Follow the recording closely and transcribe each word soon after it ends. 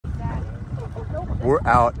We're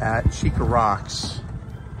out at Checca Rocks.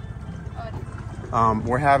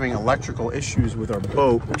 We're having electrical issues with our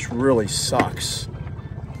boat, which really sucks.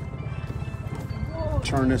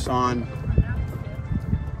 Turn this on,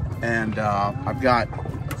 and I've got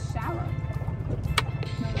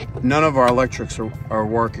none of our electrics are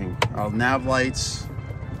working. Our nav lights,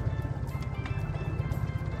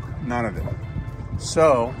 none of it.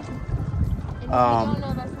 So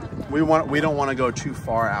we don't want to go too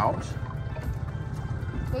far out.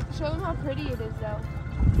 Like, show them how pretty it is, though.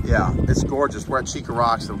 Yeah, it's gorgeous. We're at Checca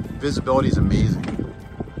Rocks. The visibility is amazing.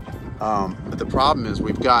 But the problem is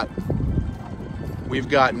we've got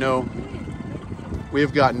nowhere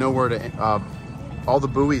to. All the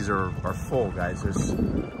buoys are full, guys.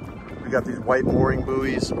 We got these white mooring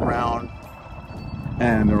buoys around,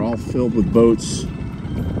 and they're all filled with boats.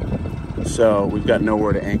 So we've got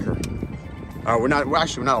nowhere to anchor. We're not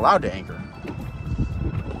allowed to anchor.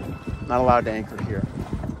 Not allowed to anchor here.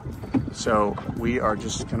 So we are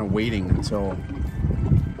just kind of waiting until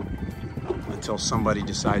somebody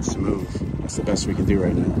decides to move. That's the best we can do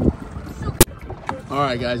right now. All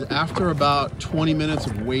right, guys, after about 20 minutes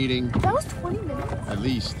of waiting. That was 20 minutes? At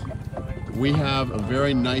least. We have a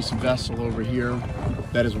very nice vessel over here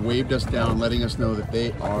that has waved us down, letting us know that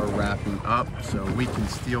they are wrapping up so we can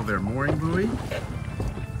steal their mooring buoy.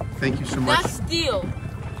 Thank you so much. Not steal,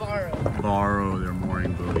 borrow. Borrow their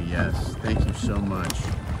mooring buoy, yes. Thank you so much.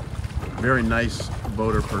 Very nice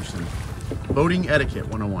boater person. Boating etiquette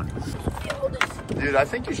 101. Dude, I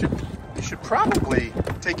think you should probably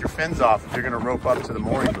take your fins off if you're gonna rope up to the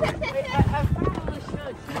mooring buoy. I probably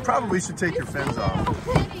should. You probably should take your fins off.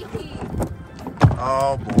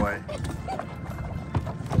 Oh boy.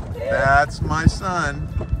 That's my son.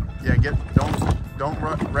 Yeah, don't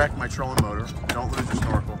wreck my trolling motor. Don't lose your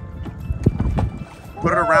snorkel.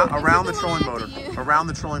 Put it around the trolling motor. Around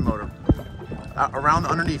the trolling motor.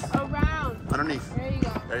 Underneath. Underneath. There you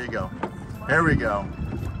go. There you go. There we go.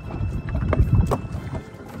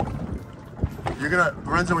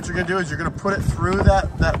 Lorenzo, what you're gonna do is you're gonna put it through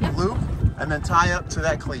that loop and then tie up to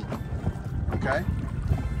that cleat. Okay?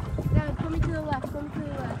 Dad, put me to the left. Put me to the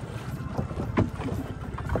left.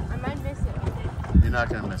 I might miss it. You're not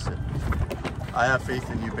gonna miss it. I have faith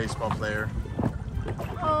in you, baseball player.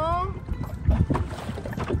 Oh.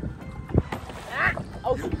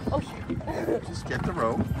 Oh. Just get the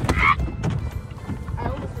rope. I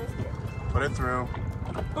almost missed it. Put it through.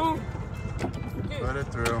 Oh. Put it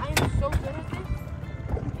through. I am so good at this.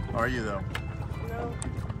 Are you though? No.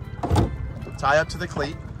 Tie up to the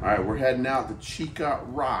cleat. All right, we're heading out to Checca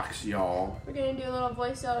Rocks, y'all. We're gonna do a little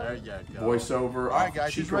voiceover. There you go. Voiceover. All right,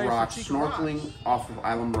 guys. Checca Rocks, snorkeling off of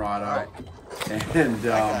Islamorada, and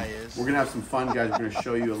we're gonna have some fun, guys. We're gonna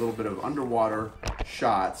show you a little bit of underwater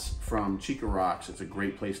shots from Checca Rocks. It's a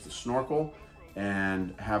great place to snorkel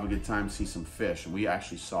and have a good time, see some fish. And we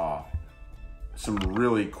actually saw some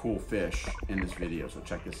really cool fish in this video, so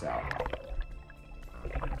check this out.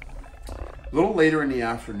 A little later in the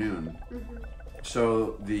afternoon,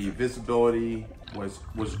 so the visibility was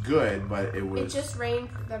good, but it was... It just rained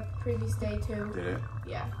the previous day too. Did it?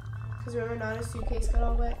 Yeah. Because remember, Nana's suitcase got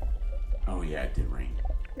all wet? Oh yeah, it did rain.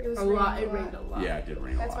 It was a lot. It rained a lot. Yeah, it did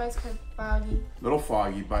rain a lot. That's why it's kind of foggy. A little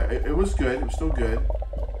foggy, but it was good. It was still good.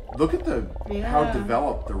 Look at how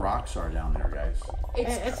developed the rocks are down there, guys.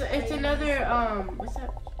 It's another what's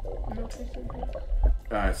that? No fishing thing?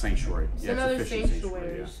 Sanctuary. It's yeah, another it's a fishing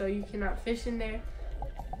sanctuary, yeah. so you cannot fish in there,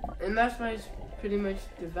 and that's why it's pretty much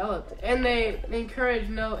developed. And they encourage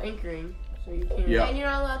no anchoring, so you can't. Yeah. And you're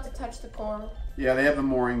not allowed to touch the coral. Yeah, they have the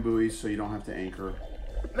mooring buoys, so you don't have to anchor.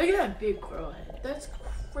 Look at that big coral head. That's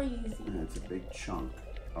crazy. And it's a big chunk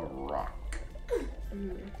of rock.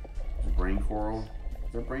 Brain coral.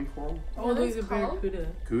 Is that brain coral? Oh, there's a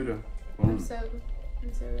barracuda. Cuda. I'm so ready.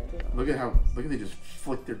 Look at they just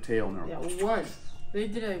flick their tail and they're Yeah, one. They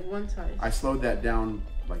did it one time. I slowed that down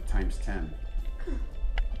like times 10.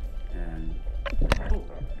 And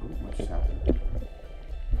what just happened?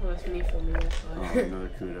 Oh, that's me filming. That's why. Oh, another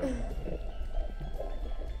Cuda.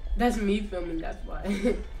 That's me filming. That's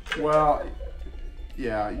why. Well,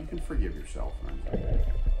 yeah, you can forgive yourself.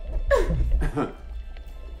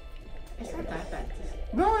 It's not that bad.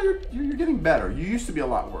 No, you're getting better. You used to be a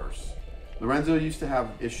lot worse. Lorenzo used to have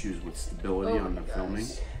issues with stability on the filming,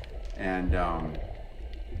 and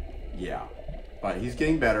yeah, but he's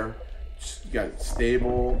getting better. You got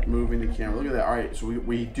stable moving the camera. Look at that. All right, so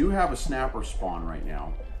we do have a snapper spawn right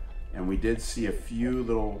now, and we did see a few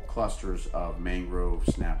little clusters of mangrove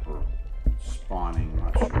snapper spawning. I'm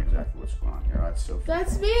not sure exactly what's going on here. That's Sophie.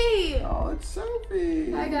 That's me. Oh, it's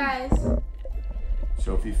Sophie. Hi guys.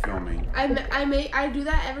 Sophie filming. I do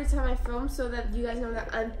that every time I film so that you guys know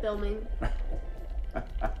that I'm filming.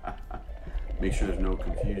 Make sure there's no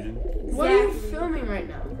confusion. What are you filming right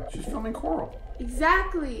now? She's filming coral.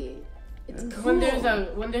 Exactly. It's cool.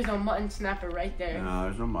 When there's a mutton snapper right there. No,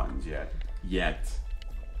 there's no muttons yet. Yet.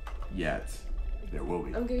 There will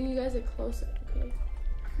be. I'm giving you guys a close up, okay?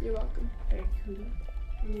 You're welcome. Barracuda.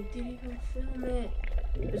 You didn't even film it.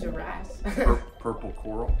 There's a wrasse. Purple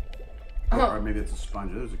coral. Or maybe it's a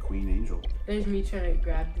sponge. There's a queen angel. There's me trying to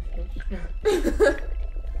grab the fish.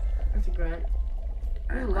 That's a grunt.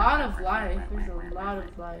 There's a lot of life.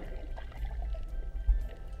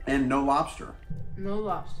 And no lobster. No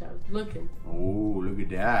lobster. I was looking. Oh, look at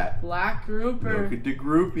that. Black grouper. Look at the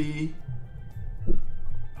groupie.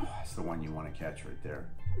 Oh, that's the one you want to catch right there.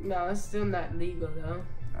 No, it's still not legal though.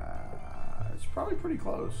 It's probably pretty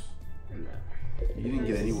close. No. You didn't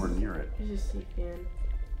get anywhere near it. It's just sea fan.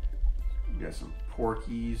 You got some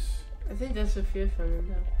porkies. I think that's Sophia filming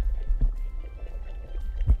though.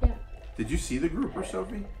 Yeah. Did you see the grouper,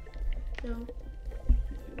 Sophie? No.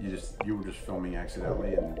 You were just filming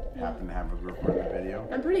accidentally and happened to have a grouper in the video?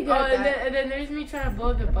 I'm pretty good at that. And then there's me trying to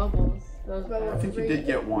blow the bubbles. I think you did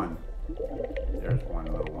get one. There's one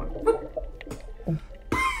little one.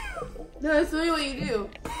 No, that's literally what you do.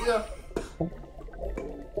 You go.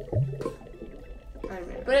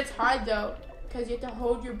 But it's hard though, because you have to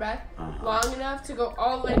hold your breath long enough to go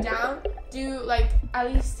all the way down, do like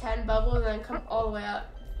at least 10 bubbles, and then come all the way up.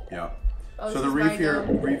 Yeah. Oh, so the reef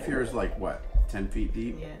here is like what, 10 feet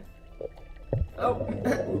deep? Yeah. Oh.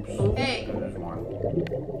 Oops. Hey. There's one.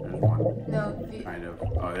 There's one. No. Kind of.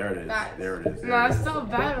 Oh, there it is. There it is. No, it's still a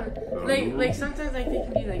bad one. Like sometimes like they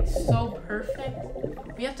can be like so perfect.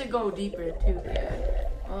 We have to go deeper too.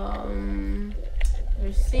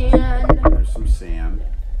 There's sand. There's some sand.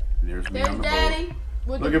 There's me on the Daddy.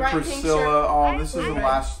 boat. Look at Priscilla. Oh, this is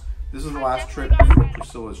the last trip before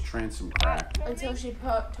Priscilla's transom cracked. Until she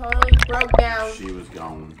totally broke down. She was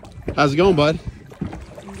gone. How's it going, bud?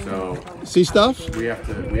 So see stuff? we have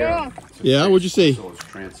to. Yeah, what'd you see? Priscilla's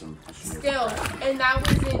transom. Still, and that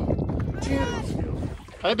was in June.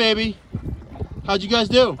 Hey, baby. How'd you guys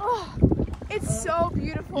do? Oh, it's so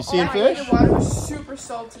beautiful. You seeing fish? The water was super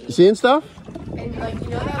salty. You seeing stuff? And like you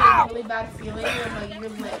know that like really bad feeling of like your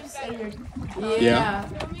lips and your Yeah.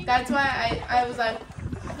 That's why I was like.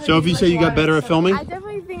 So if you say you got better at filming? I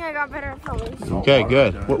definitely think I got better at filming. Okay,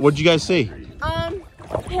 good. What'd you guys see?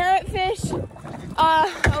 Parrotfish, a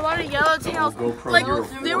lot of yellowtails. Like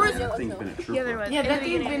there was that thing's been a trooper. yeah, there was. Yeah, that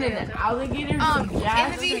thing's been in an alligator,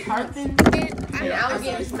 jacks, tarpon, an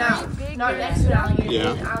alligator's mouth, not next to an alligator.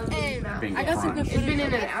 Yeah. An alligator's mouth. Bingo I got some good. punch. It's been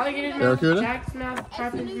in an alligator's mouth, Barracuda? jack's mouth,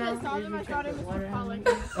 tarpon's mouth.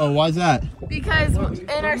 Oh, why's that? Because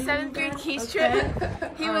in our 7th grade Keys trip,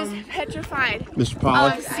 he was petrified Mr. of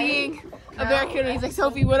Pollock? seeing a barracuda. He's like,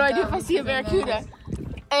 Sophie, what do I do if I see a barracuda?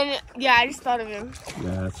 And yeah, I just thought of him.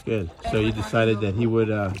 Yeah, that's good. So you decided that he would,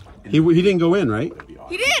 he didn't go in, right?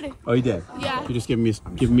 He did. Oh, he did? Yeah. You just give me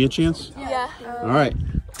a chance? Yeah. All right.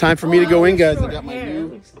 Time for me to go in, guys. I got my Hair new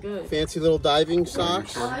looks good. fancy little diving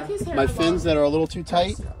socks. I like his hair. My fins that are a little too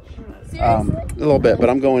tight. Seriously? A little bit, but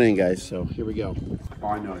I'm going in, guys. So here we go.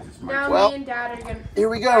 All I know is it's my Now Well, me and Dad are gonna. Here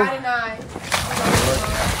we go. Dad and I.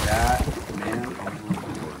 that man.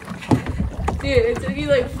 Dude, it took you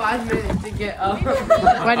like 5 minutes to get up.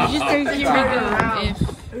 Why did you say here we go?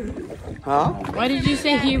 Huh? Why did you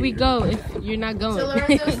say here we go if you're not going? So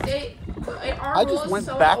Lorenzo stayed. I just went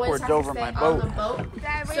backwards over my boat.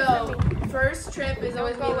 So first trip is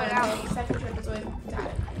always me and second trip is always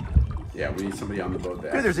Dad. Yeah, we need somebody on the boat.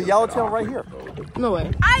 Dude, there's a yellowtail right here. No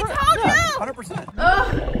way. I told you. 100%.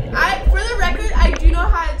 For the record, I do know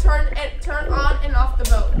how to turn on and off the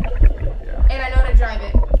boat, Yeah, and I know how to drive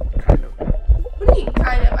it. kind of. What do you mean,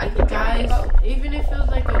 kind of? I can drive Guys, the boat. even if it was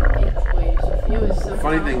like an inch wave, it was so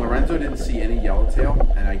Funny thing, Lorenzo didn't see any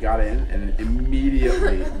yellowtail, and I got in, and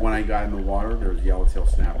immediately when I got in the water, there was yellowtail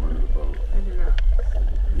snapper under the boat. I did not.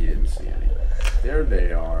 He didn't see any. There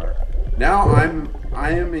they are. Now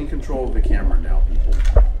I am in control of the camera now, people.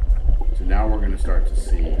 So now we're gonna start to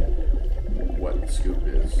see what the scoop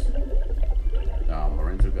is.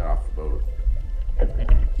 Lorenzo got off the boat.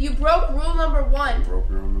 You broke rule number 1. Broke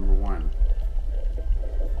rule number 1.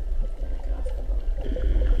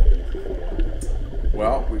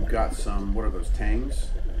 Well, we've got some. What are those tangs?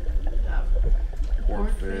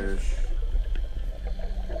 Hogfish.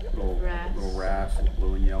 Little wrasse, little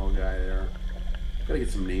blue and yellow guy there. Gotta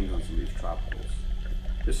get some names on some of these tropicals.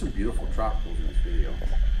 There's some beautiful tropicals in this video.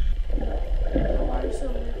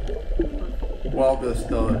 Well,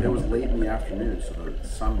 it was late in the afternoon, so the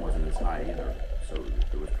sun wasn't as high either. So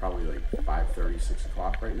it was probably like 5:30, 6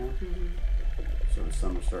 o'clock right now. So the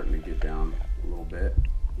sun was starting to get down a little bit,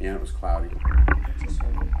 and it was cloudy.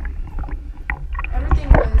 Everything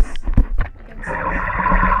was against us.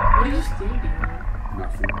 What are you standing on?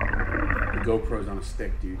 Nothing. The GoPro's on a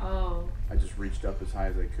stick, dude. Oh. I just reached up as high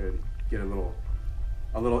as I could. Get a little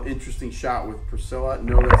interesting shot with Priscilla.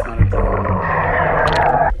 No, that's not a drone.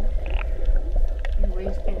 Your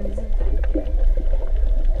waistband isn't that big.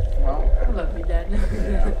 Well, I love you, Dad.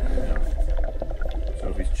 yeah.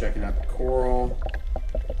 Sophie's checking out the coral.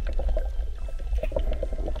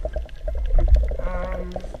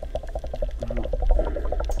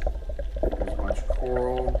 There's a bunch of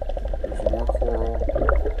coral. There's more coral.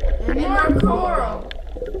 And more coral.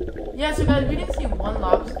 Yeah, so guys, we didn't see one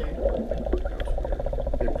lobster.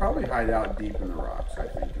 They probably hide out deep in the rocks, I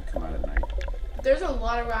think, and come out at night. There's a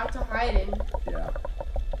lot of rock to hide in. Yeah.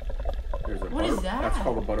 There's a What is that? That's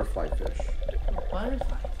called a butterfly fish.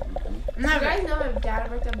 Butterfly. Do you guys know my dad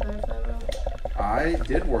worked at Butterfly World? I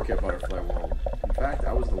did work at Butterfly World. In fact,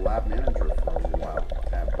 I was the lab manager for a little while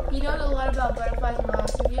at Butterfly. He knows a lot about butterflies and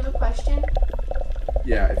moths. If you have a question,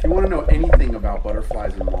 Yeah, if you want to know anything about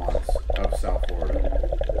butterflies and moths of South Florida,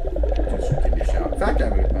 just give me a shout. In fact, I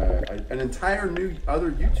have an entire new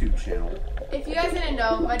other YouTube channel. if you guys didn't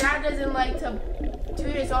know, my dad doesn't like to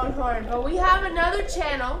toot his own horn, but we have another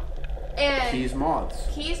channel. And Keys Moths.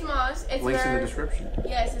 Keys Moss. It's Links where, in the description.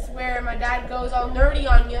 Yes, it's where my dad goes all nerdy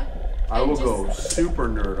on you. I will go super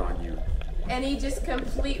nerd on you. And he just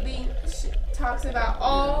completely talks about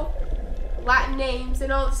all Latin names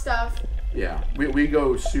and all the stuff. Yeah, we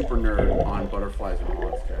go super nerd on butterflies and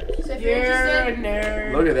moths, guys. So if you're interested,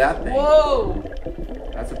 nerd. Look at that thing. Whoa.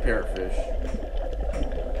 That's a parrotfish.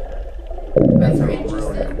 if That's you're a really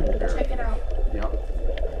interested, cool parrot. check it out. Yep.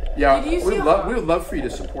 Yeah, Did you we see would love for you to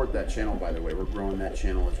support that channel, by the way. We're growing that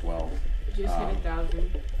channel as well. Just hit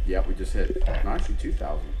 1,000. Yeah, we just hit, no, actually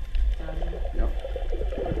 2,000. Yep.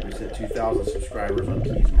 We just hit 2,000 subscribers on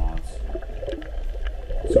Keys Moths.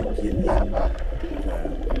 So get in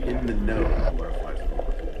the know of butterflies and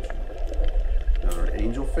moths. Another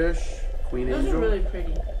angelfish, queen Those angel. are really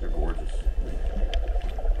pretty. They're gorgeous.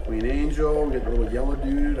 Queen angel, we get the little yellow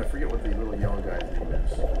dude. I forget what the little yellow guy's name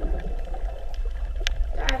is.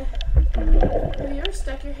 Dad, have you ever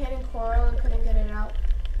stuck your hand in coral and couldn't get it out?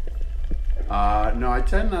 No, I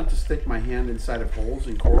tend not to stick my hand inside of holes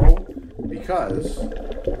in coral because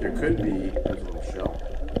there could be, there's a little shell.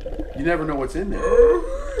 You never know what's in there.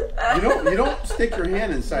 You don't stick your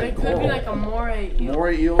hand inside There coral. could be like a moray eel.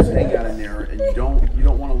 Moray eels hang out in there, and you don't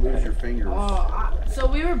want to lose your fingers. So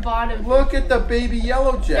we were bottom. Look at the baby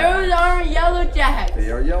yellow Those jacks. are yellow jacks.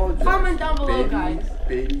 They are yellow jacks. Comment down below, baby, guys.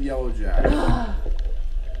 Baby yellow jacks.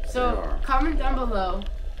 So comment down below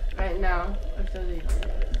right now.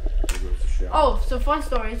 Oh, so fun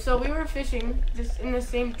story. So we were fishing just in the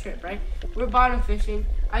same trip, right? We were bottom fishing.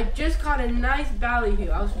 I just caught a nice ballyhoo.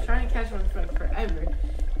 I was trying to catch one for forever.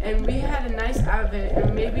 And we had a nice out of it.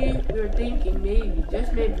 And maybe we were thinking,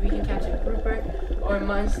 just maybe, we can catch a grouper or a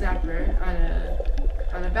mud snapper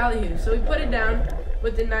on a ballyhoo. So we put it down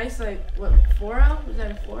with a nice, 4L? Was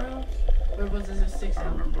that a 4L? Or was this a 6L? I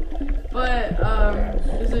don't remember. But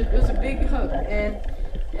it was a big hook,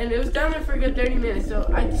 and it was down there for a good 30 minutes. So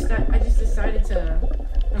I just decided to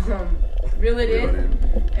reel it in,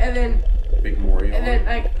 and then big moray. and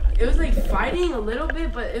then it was fighting a little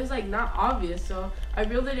bit, but it was not obvious. So I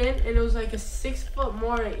reeled it in, and it was like a 6-foot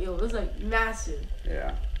moray eel. It was massive.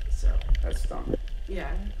 Yeah. So That stunk.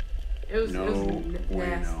 yeah, it was nasty.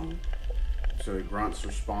 Bueno. So the grunts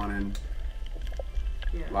are spawning.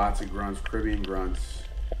 Yeah. Lots of grunts, Caribbean grunts.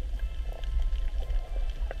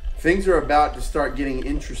 Things are about to start getting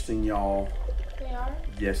interesting, y'all. They are?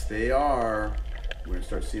 Yes, they are. We're going to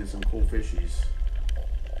start seeing some cool fishies.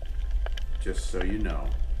 Just so you know.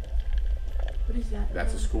 What is that?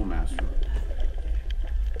 That's a schoolmaster.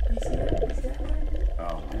 You see that? You see that one?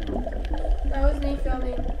 Oh, I don't know. That was me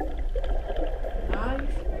filming.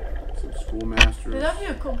 Nice. Some schoolmasters. That'd be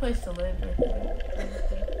a cool place to live. Right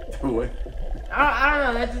there. What? I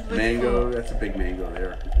don't know. That just looks Mango, cool. that's a big mango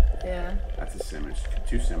there. Yeah. That's a sandwich.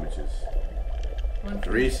 2 sandwiches.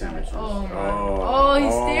 3 sandwiches. Oh my. Oh,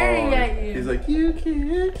 he's staring at you. He's like, you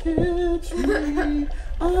can't catch me.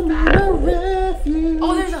 I'm in a refuge.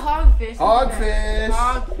 Oh, there's a hogfish. Hogfish.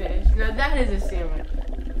 Hogfish. Now that is a sandwich.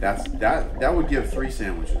 That would give 3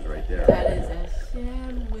 sandwiches right there. That is a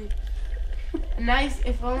sandwich. Nice.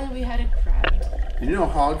 If only we had a crab. You know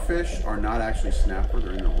hogfish are not actually snapper.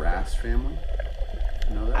 They're in the wrasse family.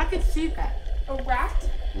 You know I that? could see that. A rat?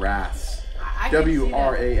 Wrasse. I could see that.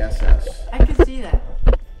 W-R-A-S-S. I could see that.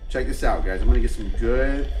 check this out, guys. I'm gonna get some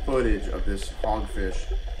good footage of this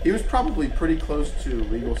hogfish. He was probably pretty close to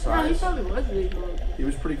legal size. No, he probably was legal. He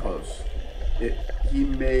was pretty close. He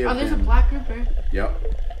may have Oh, there's been. a black grouper. Yep.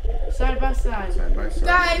 Side by side. Side by side.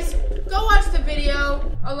 Guys, go watch the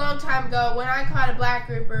video a long time ago when I caught a black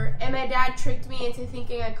grouper and my dad tricked me into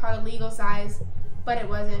thinking I caught a legal size, but it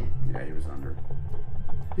wasn't. Yeah, he was under.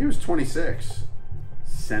 He was 26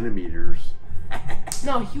 centimeters.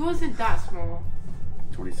 No, he wasn't that small.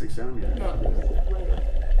 26 centimeters. No.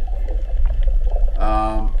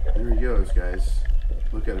 There he goes, guys.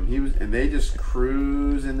 Look at him. And they just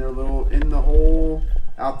cruise in their little, in the hole,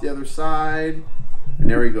 out the other side. And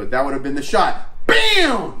there he goes. That would have been the shot.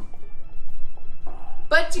 Bam!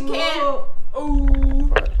 But you can't.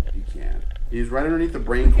 But you can't. He's right underneath the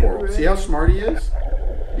brain coral. See how smart he is?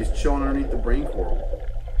 He's chilling underneath the brain coral.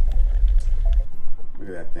 Look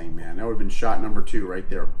at that thing, man. That would have been shot number 2 right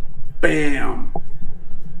there. Bam!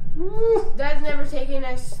 Woo. Dad's never taken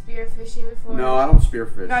us spearfishing before. No, I don't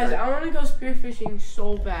spearfish. Guys, I want to go spearfishing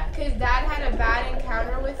so bad. Because Dad had a bad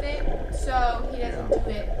encounter with it, so he doesn't do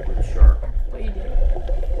it. With a shark. What you did?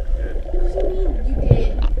 What do you mean you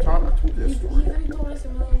did? I told you this He story. literally told us a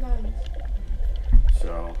million times.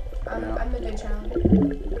 So, yeah. I'm the good child.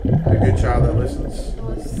 A good child that listens.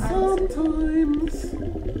 Sometimes. Sometimes.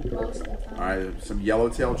 Most of the time. Alright, some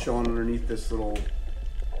yellowtail chilling underneath this little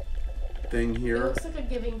thing It here. looks like a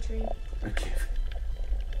giving tree. Okay.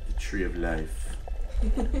 The tree of life.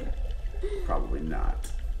 Probably not.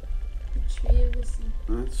 The tree of the sea.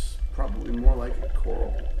 That's probably more like a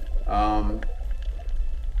coral.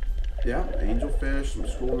 Yeah, angelfish, some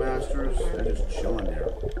schoolmasters. They're just chilling there.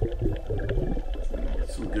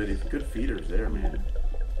 Some good feeders there, man.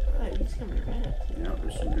 Oh, he's coming right up to you. Yeah,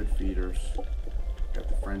 there's some good feeders. Got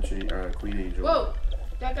the French queen angel. Whoa!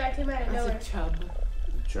 That guy came out of nowhere. That's a chub.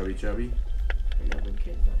 Chubby chubby. Nobody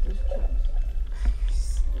cares about those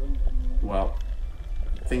chubs. Well,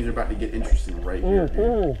 things are about to get interesting right here,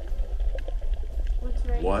 dude. What's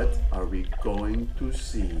right What here? are we going to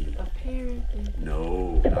see? A parrotfish.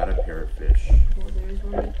 No, not a parrotfish. Well, there's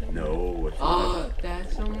one right there. No, it's Oh, not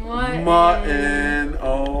that's a mutton. a mutton.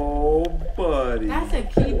 Oh, buddy. That's a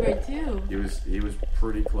keeper too. He was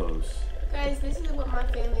pretty close. Guys, this is what my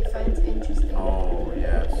family finds interesting. Oh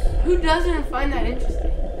yes, Who doesn't find that interesting?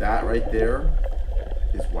 that right there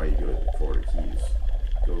is why you go to the Florida Keys.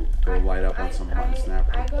 Go light up on some mutton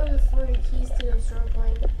snapper. I go to the Florida Keys to go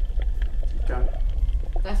snorkeling. Okay,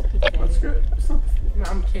 That's pathetic. that's good. It's not- No,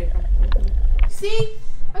 I'm kidding. See?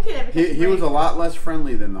 I can never catch He was a lot less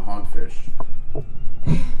friendly than the hogfish.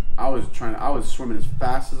 I was swimming as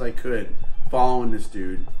fast as I could, following this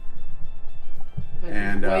dude. But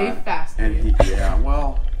And way faster. and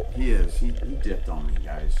he is. He dipped on me,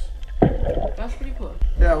 guys. That's pretty cool.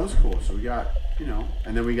 Yeah, it was cool. So we got,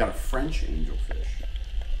 and then we got a French angelfish.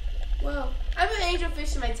 Well, I have an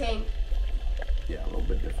angelfish in my tank. Yeah, a little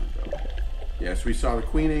bit different though. Yeah, so we saw the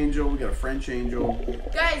queen angel. We got a French angel.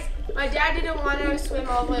 Guys, my dad didn't want to swim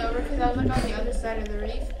all the way over because I was like on the other side of the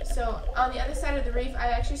reef. So on the other side of the reef, I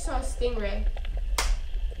actually saw a stingray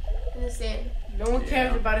in the sand. No one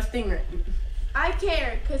cares Yeah. about a stingray. I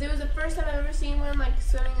cared because it was the first time I've ever seen one like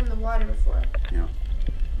swimming in the water before. Yeah.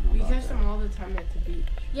 We catch them all the time at the beach.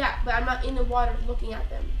 Yeah, but I'm not in the water looking at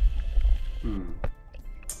them.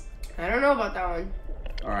 I don't know about that one.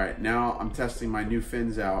 All right, now I'm testing my new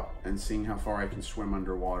fins out and seeing how far I can swim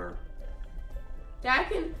underwater. Dad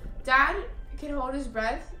can hold his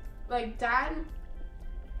breath. Like Dad,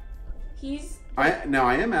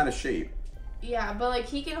 I am out of shape. yeah, but like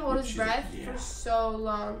he can hold his Which is- breath yeah. for so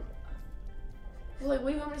long. Like, what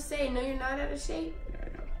do you want me to say? No, you're not out of shape. Yeah, I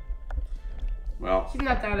know. Well, He's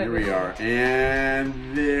not that here we are,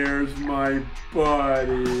 and there's my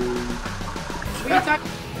buddy.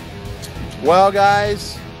 Well,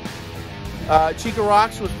 guys, Checca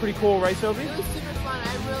Rocks was pretty cool, right, Sophie? It was super fun.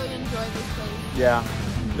 I really enjoyed this place. Yeah.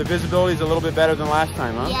 The visibility is a little bit better than last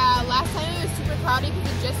time, huh? Yeah, last time it was super cloudy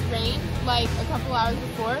because it just rained like a couple hours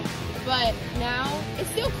before. But now it's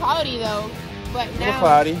still cloudy though. But A little now,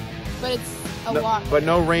 cloudy. but it's a lot. But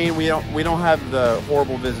no rain. We don't have the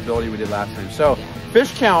horrible visibility we did last time. So, Yeah.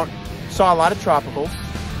 fish count, saw a lot of tropicals.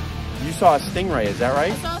 You saw a stingray, is that I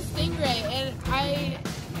right? saw a stingray, and I've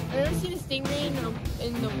never seen a stingray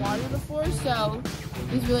in the water before, so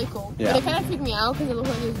it was really cool. Yeah. But it kind of freaked me out because it looked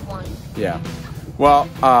like it was one. Yeah. Well,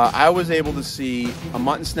 I was able to see a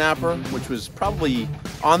mutton snapper, which was probably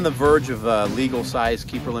on the verge of legal size,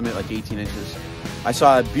 keeper limit, like 18 inches. I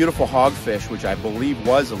saw a beautiful hogfish, which I believe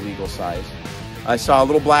was a legal size. I saw a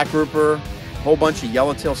little black grouper, a whole bunch of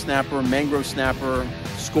yellowtail snapper, mangrove snapper,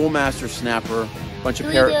 schoolmaster snapper, bunch of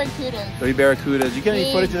 3 parrot. barracudas. 3 barracudas. Did you get any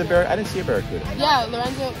Big footage of the barracuda? I didn't see a barracuda. Yeah,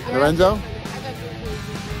 Lorenzo. Lorenzo? I got good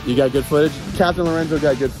footage. You got good footage? Captain Lorenzo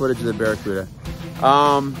got good footage of the barracuda.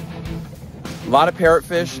 A lot of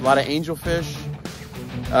parrotfish, a lot of angelfish.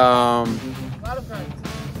 A lot of fun.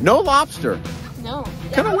 No lobster. No.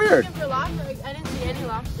 Kind of weird. For lobster, I didn't see any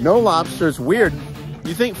lobster. No lobsters. Weird.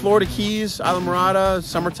 You think Florida Keys, Islamorada,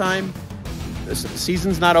 summertime, the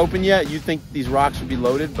season's not open yet. You think these rocks would be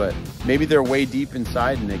loaded, but maybe they're way deep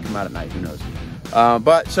inside and they come out at night. Who knows?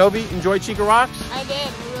 But Sophie, enjoy Checca Rocks? I did.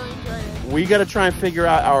 I really enjoyed it. We got to try and figure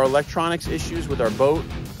out our electronics issues with our boat.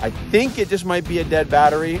 I think it just might be a dead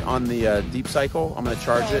battery on the deep cycle. I'm going to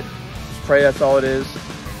charge it. Just pray that's all it is.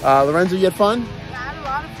 Lorenzo, you had fun? Yeah, I had a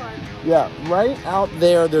lot of fun. Yeah, right out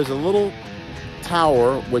there, there's a little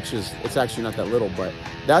tower, which is, it's actually not that little, but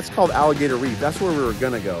that's called Alligator Reef. That's where we were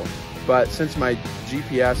going to go. But since my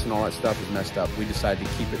GPS and all that stuff is messed up, we decided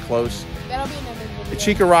to keep it close. That'll be another video. The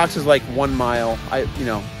Checca Rocks is like 1 mile.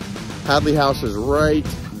 Hadley House is right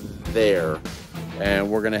there. And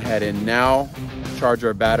we're going to head in now, charge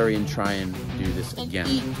our battery, and try and do this again.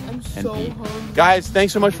 Eat. I'm so hungry. Guys,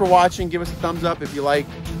 thanks so much for watching. Give us a thumbs up if you like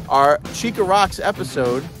our Checca Rocks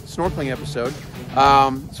episode, snorkeling episode.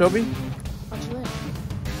 Sophie? Watch your lip.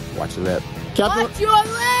 Watch your lip. Captain, Watch your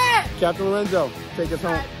lip! Captain Lorenzo, take us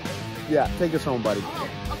home. Yeah, take us home, buddy. Oh,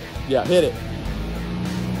 okay. Yeah, hit it.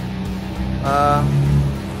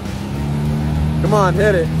 Come on,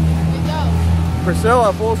 hit it. Here we go.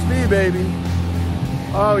 Priscilla, full speed, baby.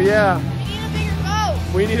 Oh, yeah. We need a bigger boat.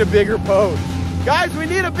 We need a bigger boat. Guys, we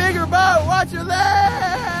need a bigger boat. Watch your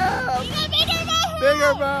left. We need a bigger boat.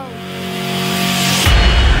 Bigger boat.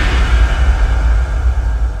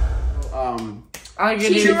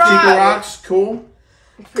 Checca Rocks, cool?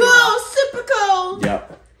 Cool, super cool.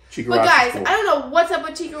 Yep. Checca But Rocks guys, is cool. I don't know what's up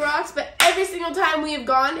with Checca Rocks, but every single time we have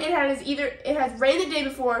gone, it has rained the day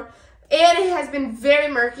before, and it has been very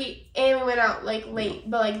murky, and we went out like late.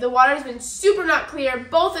 But like the water's been super not clear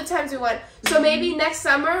both the times we went. So maybe next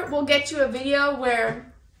summer we'll get you a video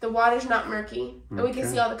where the water's not murky and we can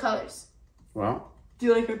see all the colors. Well. Do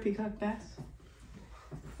you like our peacock bass?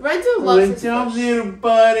 Lorenzo loves his What's up, fish. little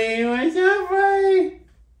buddy? What's up, buddy?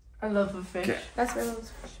 I love a fish. Okay. That's my mom's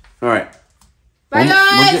fish. All right. Bye, We're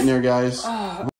guys. getting there, guys.